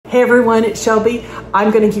Hey everyone, it's Shelby.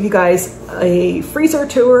 I'm going to give you guys a freezer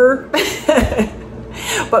tour.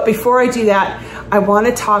 But before I do that, I want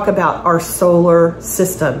to talk about our solar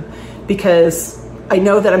system because I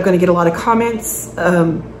know that I'm going to get a lot of comments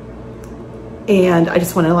and I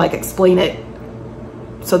just want to explain it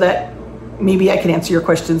so that maybe I can answer your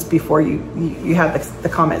questions before you have the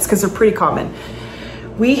comments, because they're pretty common.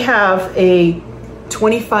 We have a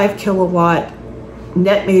 25 kilowatt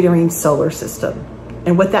net metering solar system.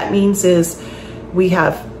 And what that means is we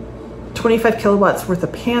have 25 kilowatts worth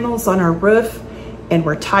of panels on our roof, and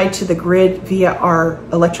we're tied to the grid via our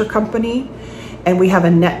electric company, and we have a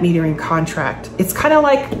net metering contract. It's kind of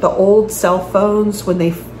like the old cell phones when they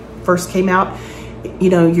first came out. You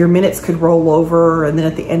know, your minutes could roll over, and then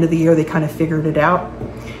at the end of the year, they kind of figured it out.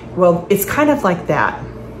 Well, it's kind of like that.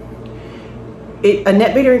 A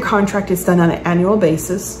net metering contract is done on an annual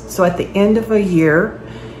basis. So at the end of a year,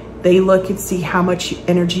 they look and see how much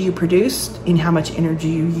energy you produced and how much energy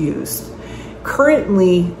you used.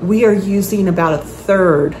 Currently, we are using about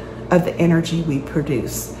 1/3 of the energy we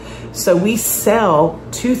produce. So we sell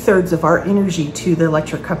 2/3 of our energy to the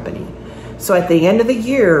electric company. So at the end of the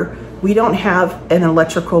year, we don't have an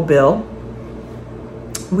electrical bill.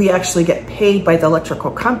 We actually get paid by the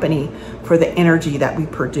electrical company for the energy that we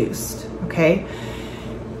produced, okay?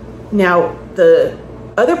 Now, the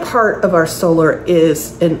other part of our solar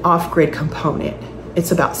is an off-grid component.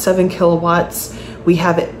 It's about 7 kilowatts. We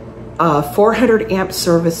have it 400 amp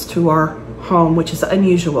service to our home, which is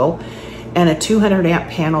unusual, and a 200 amp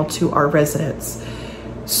panel to our residence.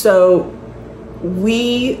 So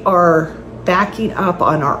we are backing up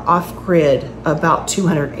on our off-grid about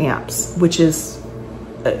 200 amps, which is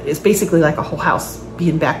basically like a whole house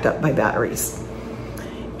being backed up by batteries.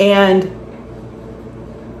 And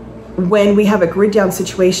when we have a grid down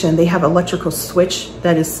situation, they have an electrical switch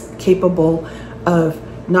that is capable of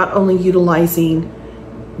not only utilizing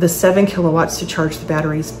the 7 kilowatts to charge the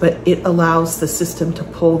batteries, but it allows the system to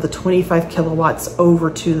pull the 25 kilowatts over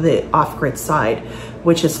to the off-grid side,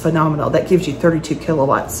 which is phenomenal. That gives you 32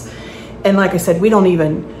 kilowatts. And like I said, we don't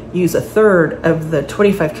even use 1/3 of the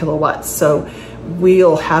 25 kilowatts. So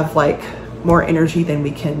we'll have more energy than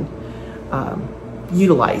we can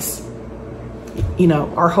utilize. You know,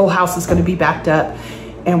 our whole house is going to be backed up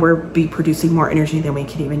and we'll be producing more energy than we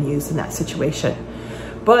can even use in that situation.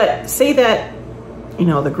 But say that, you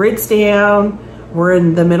know, the grid's down, we're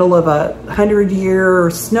in the middle of a 100-year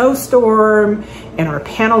snowstorm and our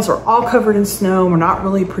panels are all covered in snow, we're not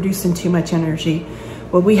really producing too much energy.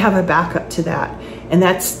 Well, we have a backup to that, and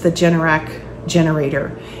that's the Generac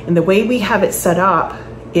generator. And the way we have it set up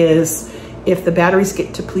is if the batteries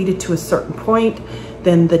get depleted to a certain point,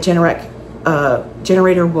 then the Generac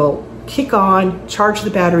generator will kick on, charge the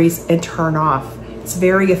batteries, and turn off. It's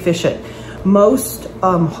very efficient. Most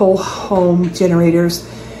whole home generators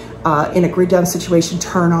in a grid down situation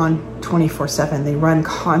turn on 24/7. They run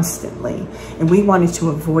constantly. And we wanted to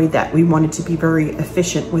avoid that. We wanted to be very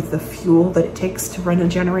efficient with the fuel that it takes to run a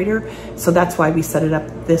generator. So that's why we set it up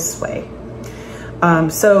this way.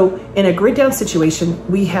 So in a grid down situation,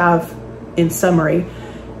 we have, in summary,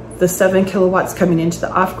 the 7 kilowatts coming into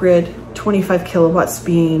the off-grid, 25 kilowatts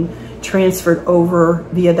being transferred over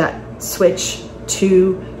via that switch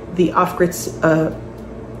to the off-grid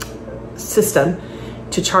system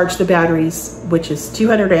to charge the batteries, which is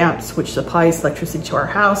 200 amps, which supplies electricity to our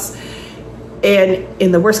house. And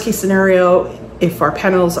in the worst case scenario, if our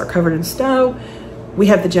panels are covered in snow, we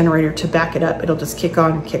have the generator to back it up. It'll just kick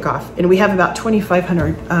on and kick off. And we have about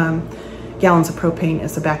 2,500 gallons of propane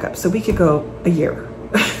as a backup. So we could go a year,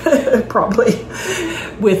 probably,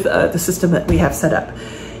 with the system that we have set up.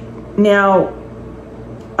 Now,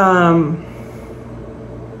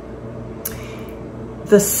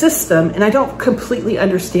 the system, and I don't completely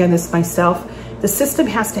understand this myself, the system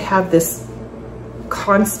has to have this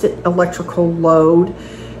constant electrical load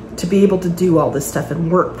to be able to do all this stuff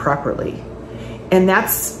and work properly. And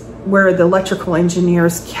that's where the electrical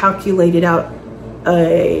engineers calculated out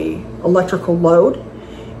a electrical load,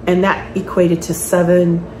 and that equated to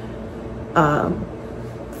 7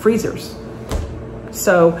 freezers.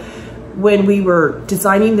 So when we were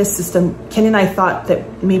designing this system, Ken and I thought that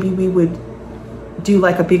maybe we would do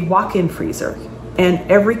like a big walk-in freezer. And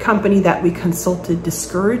every company that we consulted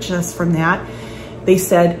discouraged us from that. They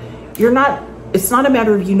said, it's not a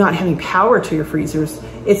matter of you not having power to your freezers.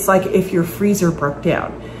 It's like if your freezer broke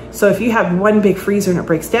down. So if you have one big freezer and it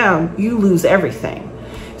breaks down, you lose everything.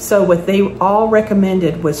 So what they all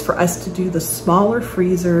recommended was for us to do the smaller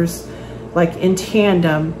freezers, like in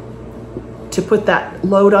tandem, to put that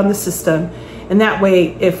load on the system. And that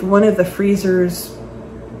way, if one of the freezers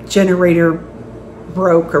generator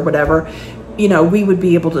broke or whatever, you know, we would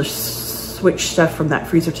be able to switch stuff from that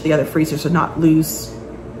freezer to the other freezers and not lose,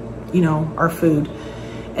 you know, our food.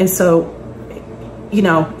 And so, you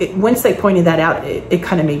know, once they pointed that out, it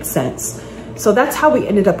kind of made sense. So that's how we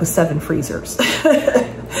ended up with 7 freezers.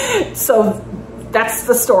 So that's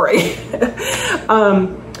the story.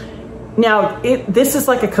 Now, this is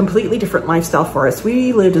like a completely different lifestyle for us.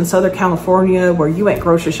 We lived in Southern California where you went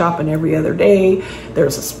grocery shopping every other day.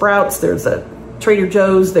 There's a Sprouts, there's a Trader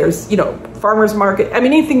Joe's, there's, you know, farmer's market. I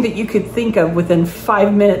mean, anything that you could think of within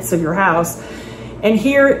 5 minutes of your house. And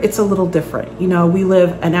here it's a little different. You know, we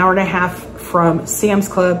live an hour and a half from Sam's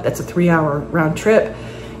Club. That's a 3-hour round trip.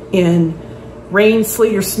 In rain,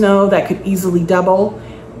 sleet, or snow, that could easily double.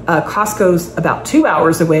 Costco's about 2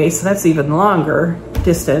 hours away, so that's even longer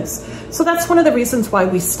distance. So that's one of the reasons why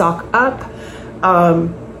we stock up.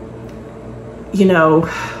 You know,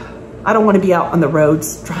 I don't want to be out on the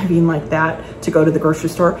roads driving like that to go to the grocery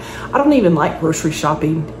store. I don't even like grocery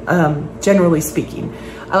shopping, generally speaking.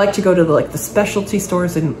 I like to go to the specialty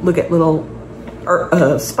stores and look at little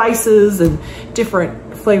spices and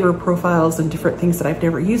different flavor profiles and different things that I've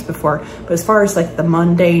never used before. But as far as like the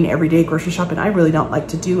mundane everyday grocery shopping, I really don't like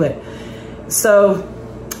to do it. So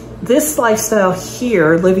this lifestyle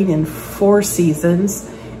here, living in 4 seasons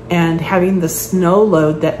and having the snow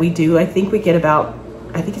load that we do, I think we get about,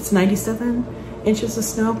 I think it's 97 inches of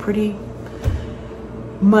snow pretty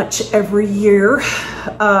much every year.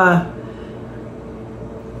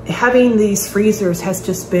 Having these freezers has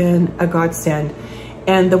just been a godsend.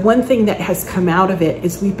 And the one thing that has come out of it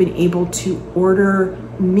is we've been able to order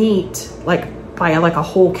meat, like buy like a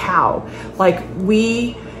whole cow. Like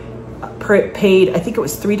we paid, I think it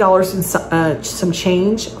was $3 and some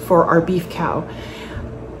change for our beef cow.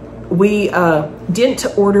 We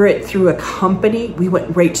didn't order it through a company. We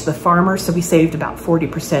went right to the farmer. So we saved about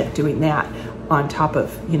 40% doing that on top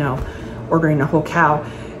of, you know, ordering a whole cow.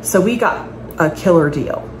 So we got a killer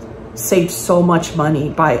deal. Saved so much money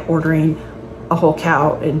by ordering a whole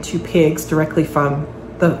cow and 2 pigs directly from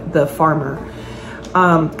the farmer.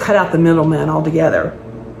 Cut out the middleman altogether.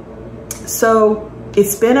 So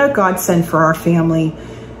it's been a godsend for our family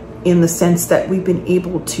in the sense that we've been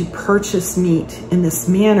able to purchase meat in this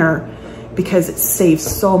manner because it saves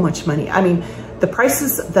so much money. I mean, the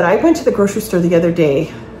prices that I went to the grocery store the other day,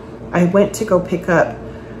 I went to go pick up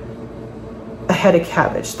a head of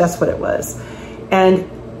cabbage. That's what it was. And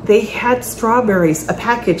they had strawberries, a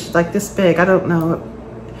package like this big, I don't know,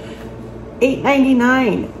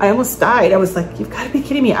 $8.99. I almost died. I was like, you've got to be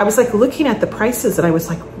kidding me. I was like looking at the prices and I was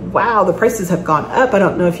like, wow, the prices have gone up. I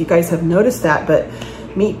don't know if you guys have noticed that, but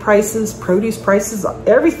meat prices, produce prices,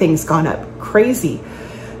 everything's gone up crazy.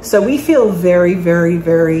 So we feel very, very,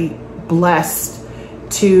 very blessed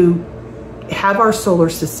to have our solar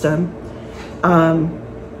system,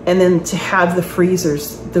 and then to have the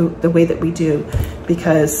freezers the way that we do,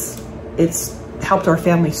 because it's helped our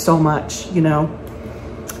family so much, you know.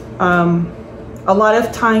 A lot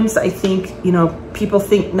of times I think, you know, people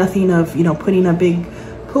think nothing of, you know, putting a big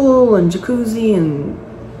pool and jacuzzi and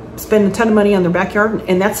spend a ton of money on their backyard,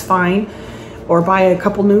 and that's fine. Or buy a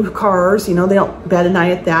couple new cars, you know, they don't bat an eye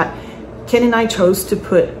at that. Ken and I chose to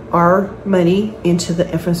put our money into the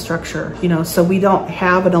infrastructure, you know, so we don't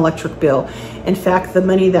have an electric bill. In fact, the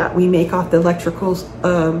money that we make off the electrical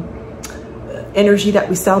energy that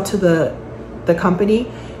we sell to the company,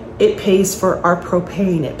 it pays for our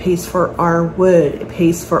propane, it pays for our wood, it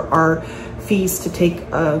pays for our fees to take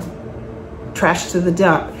trash to the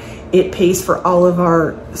dump. It pays for all of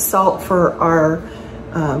our salt for our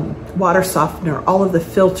water softener, all of the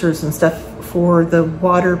filters and stuff for the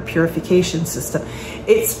water purification system.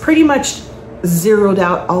 It's pretty much zeroed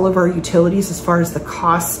out all of our utilities as far as the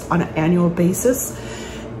cost on an annual basis.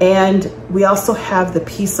 And we also have the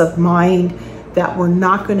peace of mind that we're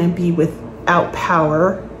not going to be without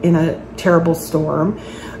power in a terrible storm,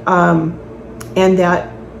 and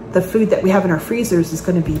that the food that we have in our freezers is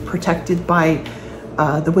going to be protected by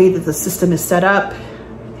the way that the system is set up,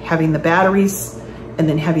 having the batteries, and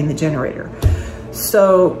then having the generator.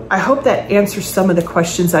 So I hope that answers some of the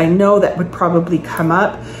questions I know that would probably come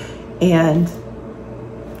up. And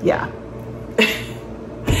yeah.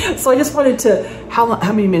 So I just wanted to, how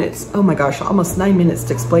many minutes? Oh my gosh, almost 9 minutes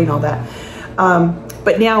to explain all that.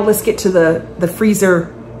 But now let's get to the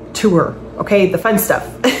freezer tour, okay? The fun stuff.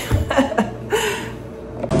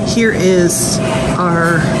 Here is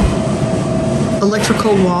our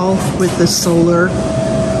electrical wall with the solar.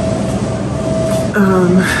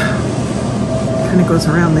 Kind of goes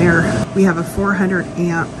around there. We have a 400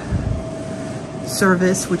 amp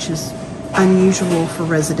service, which is unusual for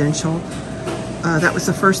residential. That was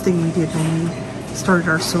the first thing we did when we started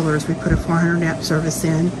our solar is we put a 400 amp service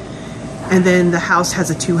in, and then the house has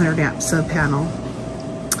a 200 amp sub panel.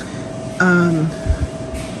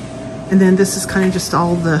 And then this is kind of just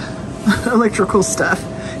all the electrical stuff.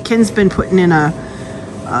 Ken's been putting in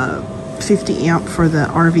a 50 amp for the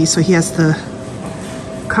RV, so he has the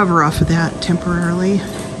cover off of that temporarily.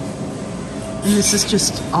 And this is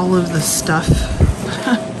just all of the stuff,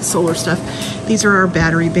 solar stuff. These are our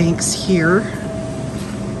battery banks here.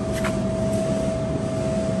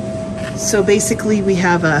 So basically we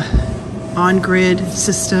have a on-grid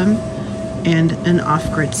system and an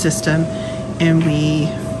off-grid system, and we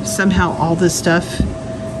somehow all this stuff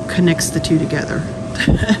connects the two together.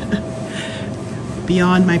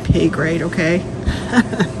 Beyond my pay grade, okay?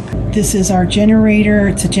 This is our generator.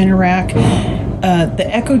 It's a Generac. The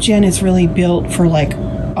EcoGen is really built for like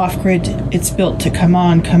off-grid. It's built to come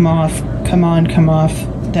on, come off, come on, come off,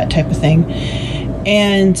 that type of thing.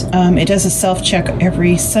 And it does a self-check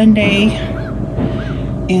every Sunday,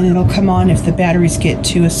 and it'll come on if the batteries get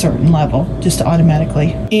to a certain level, just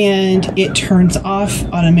automatically. And it turns off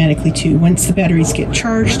automatically too. Once the batteries get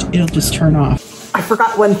charged, it'll just turn off. I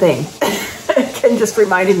forgot one thing. Ken just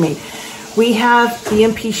reminded me. We have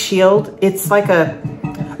EMP Shield. It's like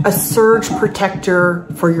a surge protector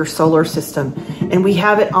for your solar system. And we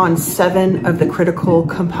have it on 7 of the critical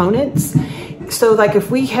components. So like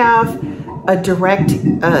if we have a direct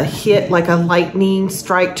hit, like a lightning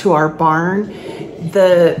strike to our barn,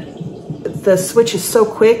 the switch is so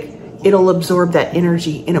quick, it'll absorb that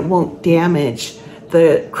energy and it won't damage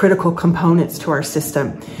the critical components to our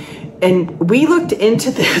system. And we looked into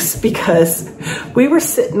this because we were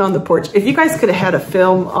sitting on the porch. If you guys could have had a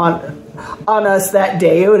film on us that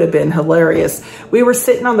day, it would have been hilarious. We were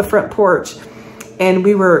sitting on the front porch, and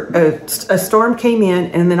we were, a storm came in,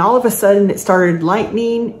 and then all of a sudden it started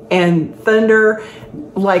lightning and thunder,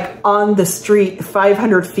 like on the street,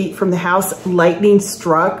 500 feet from the house, lightning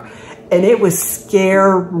struck. And it was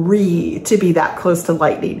scary to be that close to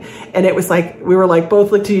lightning. And it was like, we were like,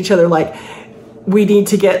 both looked at each other like, we need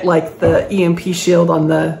to get like the EMP Shield on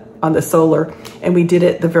the solar. And we did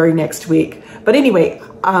it the very next week. But anyway,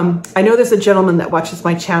 I know there's a gentleman that watches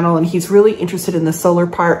my channel, and he's really interested in the solar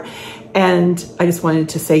part. And I just wanted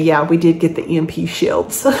to say, yeah, we did get the EMP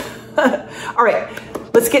shields. All right,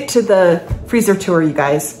 let's get to the freezer tour, you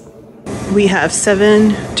guys. We have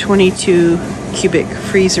 7 22 cubic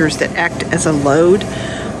freezers that act as a load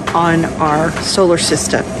on our solar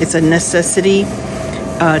system. It's a necessity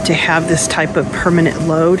to have this type of permanent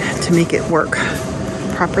load to make it work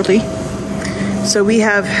properly. So we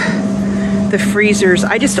have the freezers.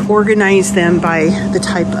 I just organize them by the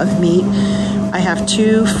type of meat. I have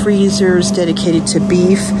 2 freezers dedicated to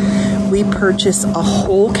beef. We purchase a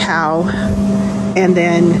whole cow, and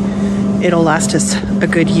then it'll last us a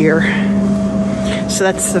good year. So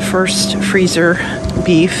that's the first freezer,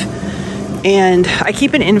 beef. And I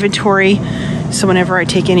keep an inventory, so whenever I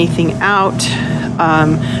take anything out,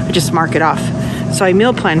 I just mark it off. So I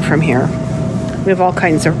meal plan from here. We have all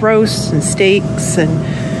kinds of roasts and steaks and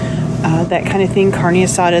that kind of thing, carne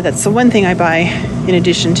asada. That's the one thing I buy in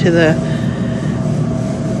addition to the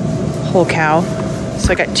whole cow.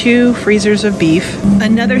 So I got 2 freezers of beef.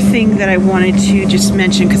 Another thing that I wanted to just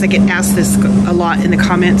mention, because I get asked this a lot in the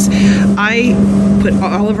comments, I put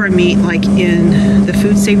all of our meat like in the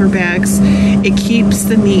food saver bags. It keeps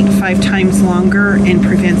the meat 5 times longer and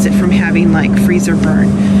prevents it from having like freezer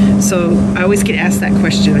burn. So I always get asked that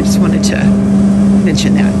question. I just wanted to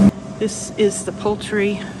mention that. This is the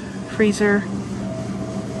poultry freezer.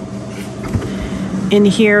 In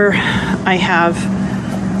here I have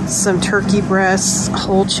some turkey breasts,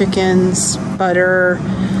 whole chickens, butter,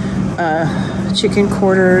 chicken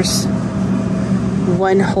quarters,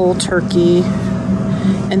 1 whole turkey.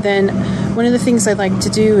 And then one of the things I like to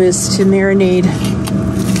do is to marinate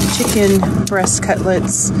chicken breast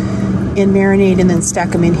cutlets in marinade and then stack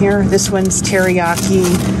them in here. This one's teriyaki.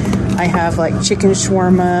 I have like chicken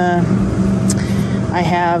shawarma. I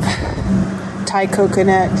have Thai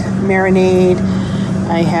coconut marinade.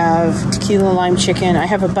 I have tequila lime chicken. I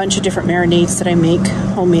have a bunch of different marinades that I make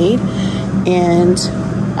homemade, and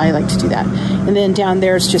I like to do that. And then down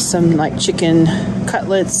there's just some like chicken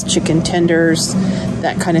cutlets, chicken tenders,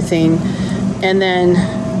 that kind of thing. And then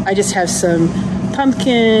I just have some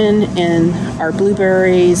pumpkin and our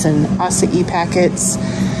blueberries and acai packets.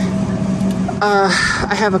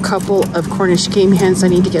 I have a couple of Cornish game hens. I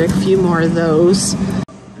need to get a few more of those.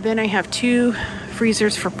 Then I have 2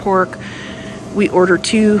 freezers for pork. We order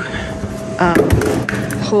 2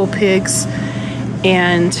 whole pigs,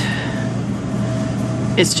 and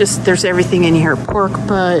it's just, there's everything in here. Pork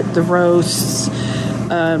butt, the roasts,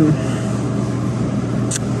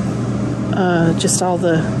 just all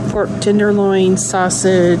the pork tenderloin,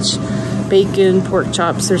 sausage, bacon, pork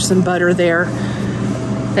chops. There's some butter there,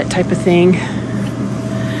 that type of thing.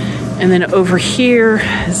 And then over here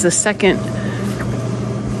is the second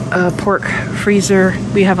pork freezer.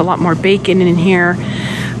 We have a lot more bacon in here.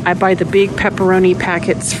 I buy the big pepperoni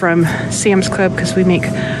packets from Sam's Club because we make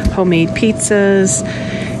homemade pizzas,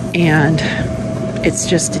 and it's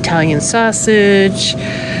just Italian sausage,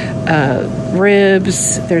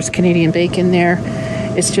 ribs, there's Canadian bacon there.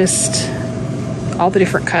 It's just all the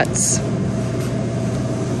different cuts.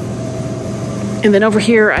 And then over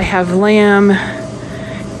here I have lamb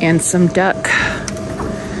and some duck.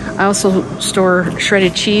 I also store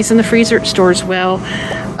shredded cheese in the freezer. It stores well.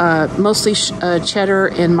 Mostly cheddar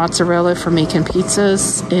and mozzarella for making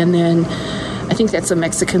pizzas. And then I think that's a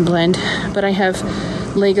Mexican blend. But I have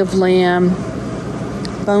leg of lamb,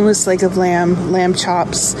 boneless leg of lamb, lamb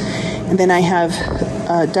chops. And then I have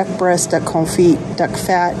duck breast, duck confit, duck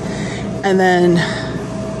fat, and then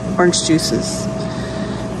orange juices.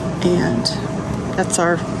 And that's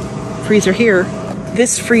our freezer here.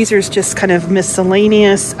 This freezer is just kind of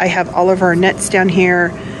miscellaneous. I have all of our nuts down here,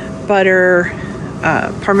 butter,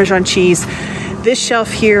 Parmesan cheese. This shelf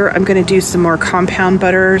here, I'm going to do some more compound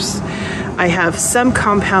butters. I have some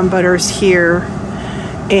compound butters here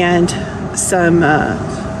and some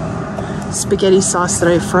spaghetti sauce that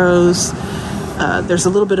I froze. There's a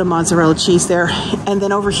little bit of mozzarella cheese there. And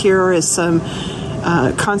then over here is some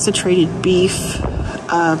concentrated beef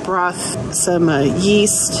broth, some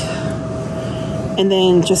yeast, and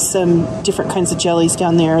then just some different kinds of jellies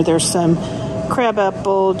down there. There's some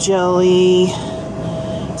crabapple jelly,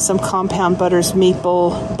 some compound butters,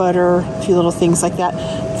 maple butter, a few little things like that,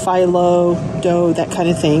 phyllo, dough, that kind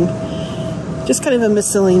of thing. Just kind of a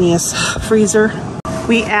miscellaneous freezer.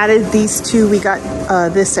 We added these two. We got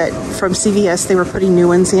this from CVS. They were putting new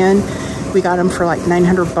ones in. We got them for like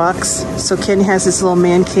 900 bucks. So Ken has this little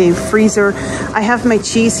man cave freezer. I have my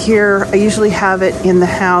cheese here. I usually have it in the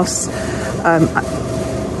house. I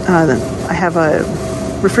have a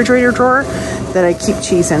refrigerator drawer that I keep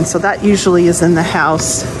cheese in. So that usually is in the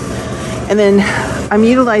house. And then I'm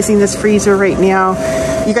utilizing this freezer right now.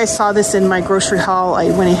 You guys saw this in my grocery haul. I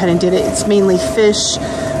went ahead and did it. It's mainly fish,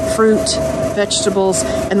 fruit, vegetables,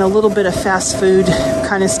 and a little bit of fast food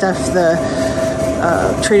kind of stuff. The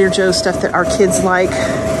Trader Joe's stuff that our kids like,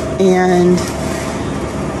 and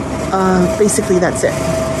basically that's it.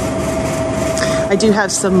 I do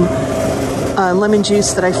have some lemon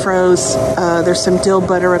juice that I froze. There's some dill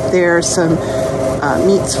butter up there, some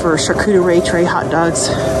meats for charcuterie tray hot dogs,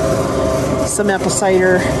 some apple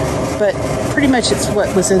cider, but pretty much it's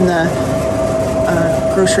what was in the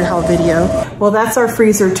grocery haul video. Well, that's our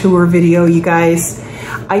freezer tour video, you guys.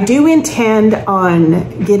 I do intend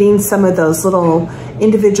on getting some of those little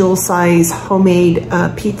individual size homemade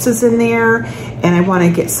pizzas in there, and I want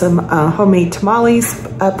to get some homemade tamales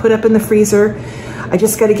put up in the freezer. I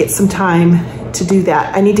just got to get some time to do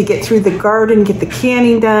that. I need to get through the garden, get the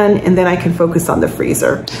canning done, and then I can focus on the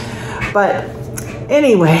freezer. But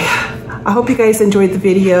anyway, I hope you guys enjoyed the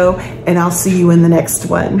video, and I'll see you in the next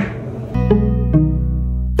one.